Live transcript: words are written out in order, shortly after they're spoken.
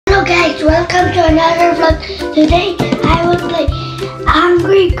Hello guys, welcome to another vlog. Today I will play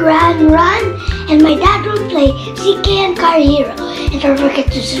Hungry Gran Run and my dad will play CKN Car Hero. And don't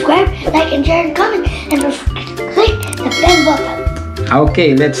forget to subscribe, like and share and comment, and don't forget to click the bell button.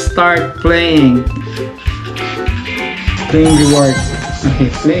 Okay, let's start playing. Playing reward. Okay,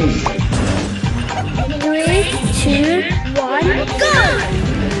 play. 3, 2, 1, go!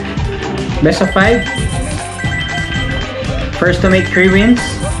 Best of 5. First to make 3 wins.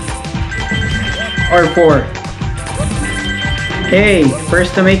 Or 4. Hey,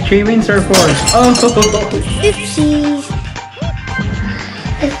 first to make 3 wins or 4. Oh! 50.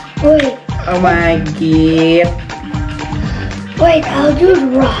 Wait. Oh my god. Wait, I'll do the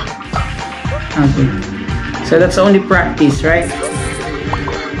rock. Okay. So that's only practice, right?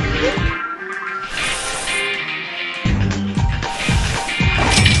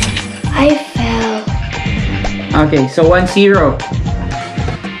 I fell. Okay, so 1-0.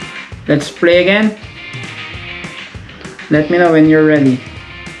 Let's play again. Let me know when you're ready.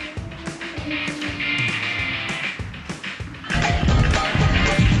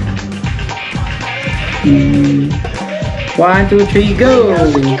 One, two, three, go!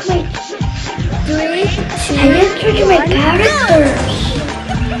 I didn't switch my characters.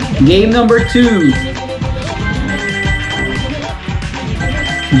 Game number 2.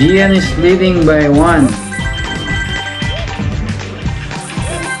 Gian is leading by 1.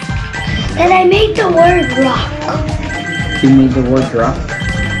 And I made the word rock. You made the word rock.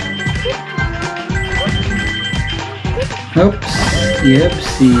 Oops.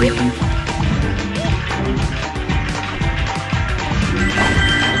 Yepsy.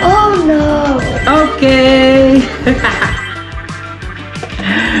 Oh no. Okay.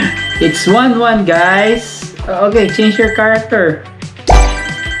 It's 1-1, guys. Okay, change your character.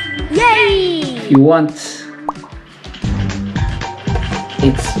 Yay! If you want.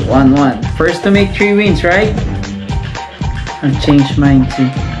 It's 1-1. First to make 3 wins, right? I'll change mine too.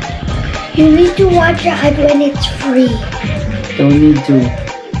 You need to watch the ad when it's free. Don't need to.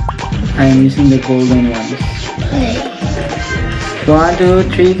 I'm using the golden ones. Play. 1, 2,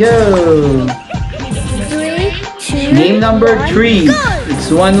 3, go! 3, 2, Game number 3. Go! It's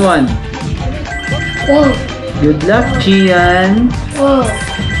 1-1. Whoa. Good luck, Gian. Whoa.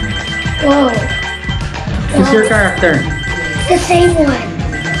 Whoa. Who's your character? The same one.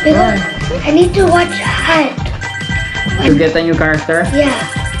 Because I need to watch the ad. To get a new character? Yeah.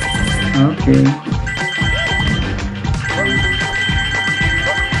 Okay.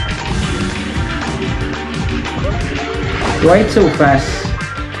 Why it's so fast?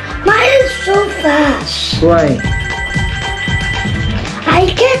 Mine is so fast. Why? I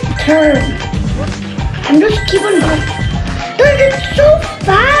can't turn. I'm just keep on going. Dude, it's so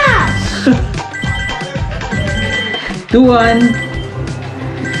fast. 2-1.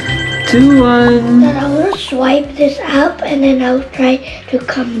 2-1. Then I will swipe this up and then I'll try to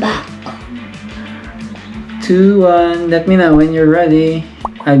come back. 2-1. Let me know when you're ready.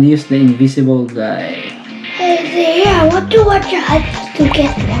 I'll use the invisible guy. Hey, I want to watch the ads to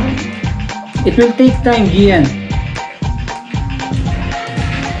get one. It will take time, Gian.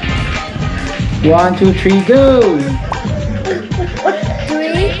 1, 2, 3, go!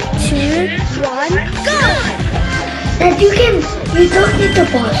 3, 2, 1, go! That you don't need to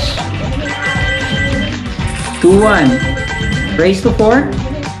pause. 2-1. Race to 4?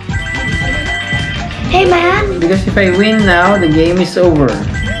 Hey man. Because if I win now, the game is over.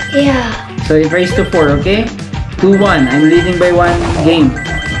 Yeah. So it race to 4, okay? 2-1. I'm leading by 1 game.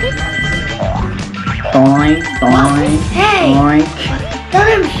 Toink, toink, Hey. toink. That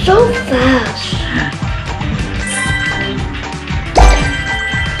I'm so fast.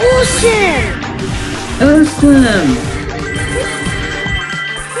 Awesome. Awesome.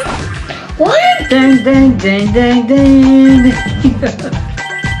 What? Dang, dang, dang, dang, dang.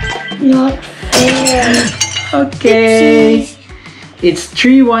 Not fair. Okay. It's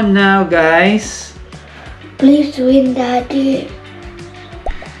 3-1 now, guys. Please win, Daddy.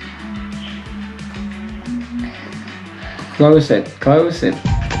 Close it, close it.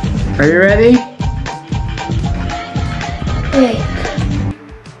 Are you ready? Wait.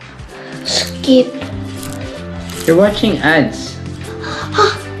 Skip. You're watching ads.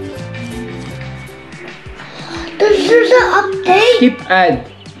 There's an update. Skip ad.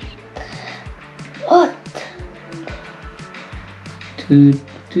 What? Toot,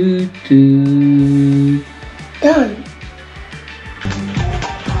 toot, toot. Done.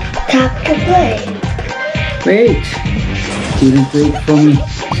 Tap to play. Wait. Didn't wait for me.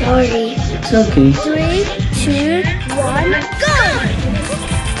 Sorry. It's okay. 3, 2, 1, go!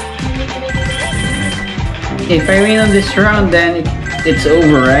 If I win on this round, then it's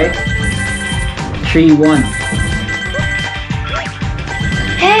over, right? 3-1.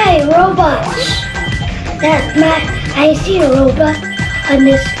 Hey, robots! I see a robot on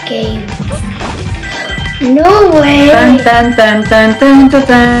this game. No way! Dun, dun, dun, dun, dun, dun,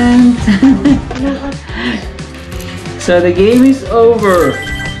 dun. So the game is over.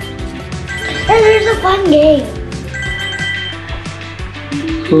 And there's a fun game.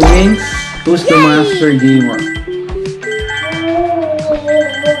 Who wins? Who's the master gamer?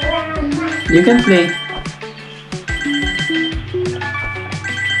 You can play.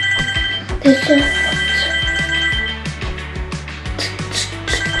 This is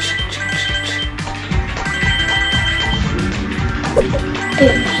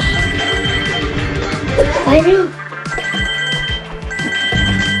I do.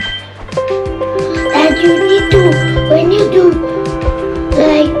 And you need to, when you do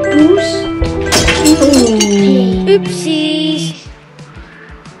like boost, oopsies.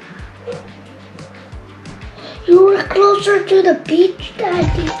 You were closer to the beach,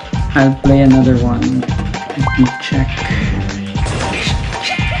 Daddy. I'll play another one. Let me check.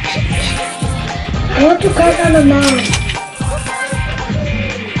 I want to crash on the man.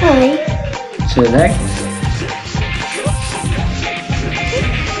 Hi. Select.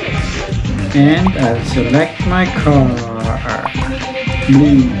 And I'll select my car.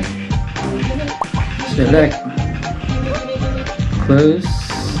 Blue. Select. Close.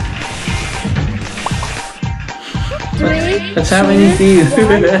 What's happening to you?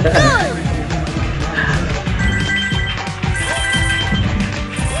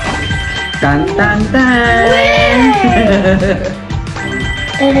 Dun dun dun!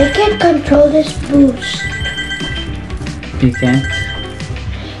 And I can't control this boost. You can't?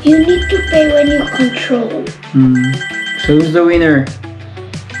 You need to pay when you control. So who's the winner?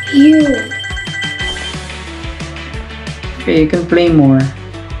 You. Okay, you can play more.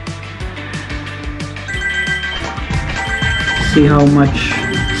 See how much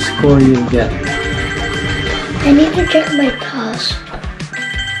score you'll get. I need to check my task.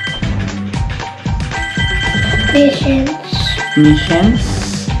 Missions. Missions?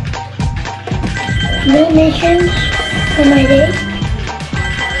 No missions for my day.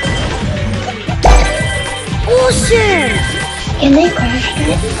 Awesome! Can they crash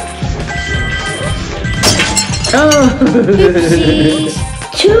this? Oh! Oopsies.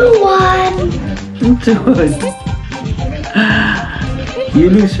 2-1. 2-1. You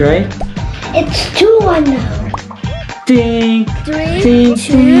lose, right? It's 2-1 now. Tink, Three, tink,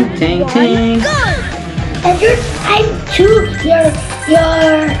 two, tink, tink, one, tink. And I'm 2, you're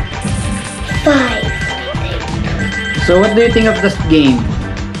 5. So what do you think of this game?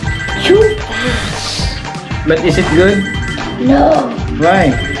 Too fast. But is it good? No.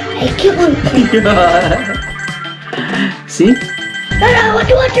 Why? I keep on playing. See? But I want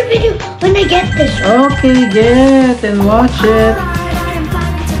to watch a video when I get this one. Okay, get and watch it.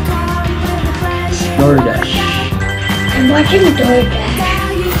 DoorDash. I'm watching DoorDash.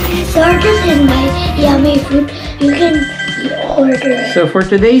 DoorDash is my yummy food. You can order. So for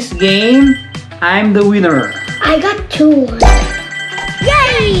today's game, I'm the winner. I got 2-1.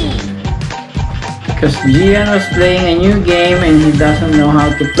 Yay! Because Gian was playing a new game and he doesn't know how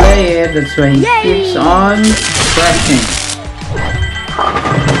to play it. That's why he keeps on crashing.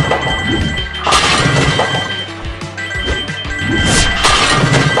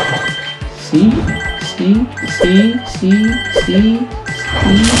 See?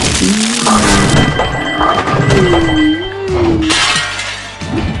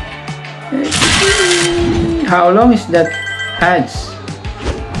 How long is that ads?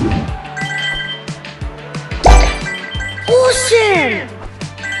 Awesome!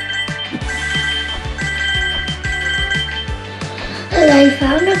 And I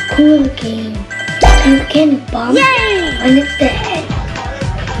found a cool game. You can bump on its head.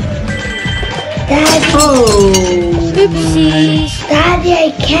 Daddy, Oopsies! Daddy,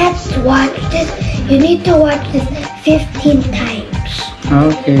 I can't watch this. You need to watch this 15 times.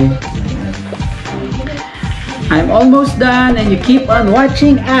 Okay. I'm almost done and you keep on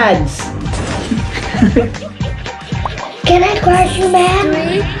watching ads. Can I crush you, man?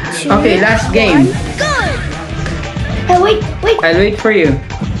 3, 2, Okay, last game. 1, go! Wait. I'll wait for you.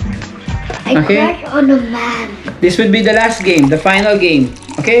 I crash on a man. This would be the last game, the final game.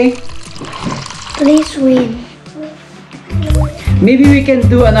 Okay? Please win. Maybe we can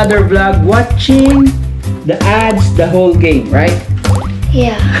do another vlog watching the ads the whole game, right?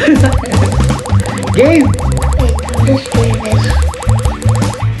 Yeah. Game! Wait, I'm just doing this.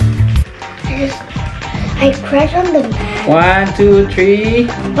 I crash on the man. 1, 2, 3,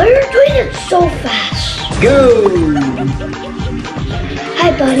 Why are you doing it so fast? go! Hi,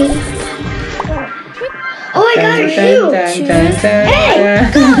 buddy. Oh, I got a shoe. Hey, God.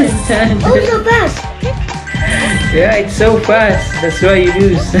 Oh, so fast. Yeah, it's so fast. That's why you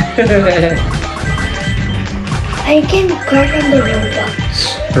lose. I can crack on the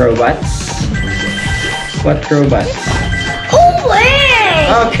robots. Robots? What robots? Oh, wait!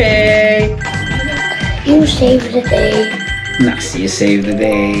 Okay. You saved the day. Nice, you saved the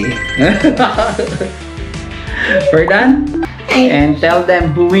day. We're done? And tell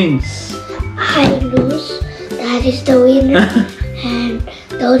them who wins. I lose. That is the winner. And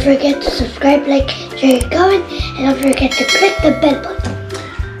don't forget to subscribe, like, share, comment, and don't forget to click the bell button.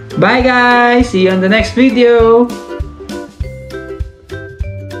 Bye guys! See you on the next video!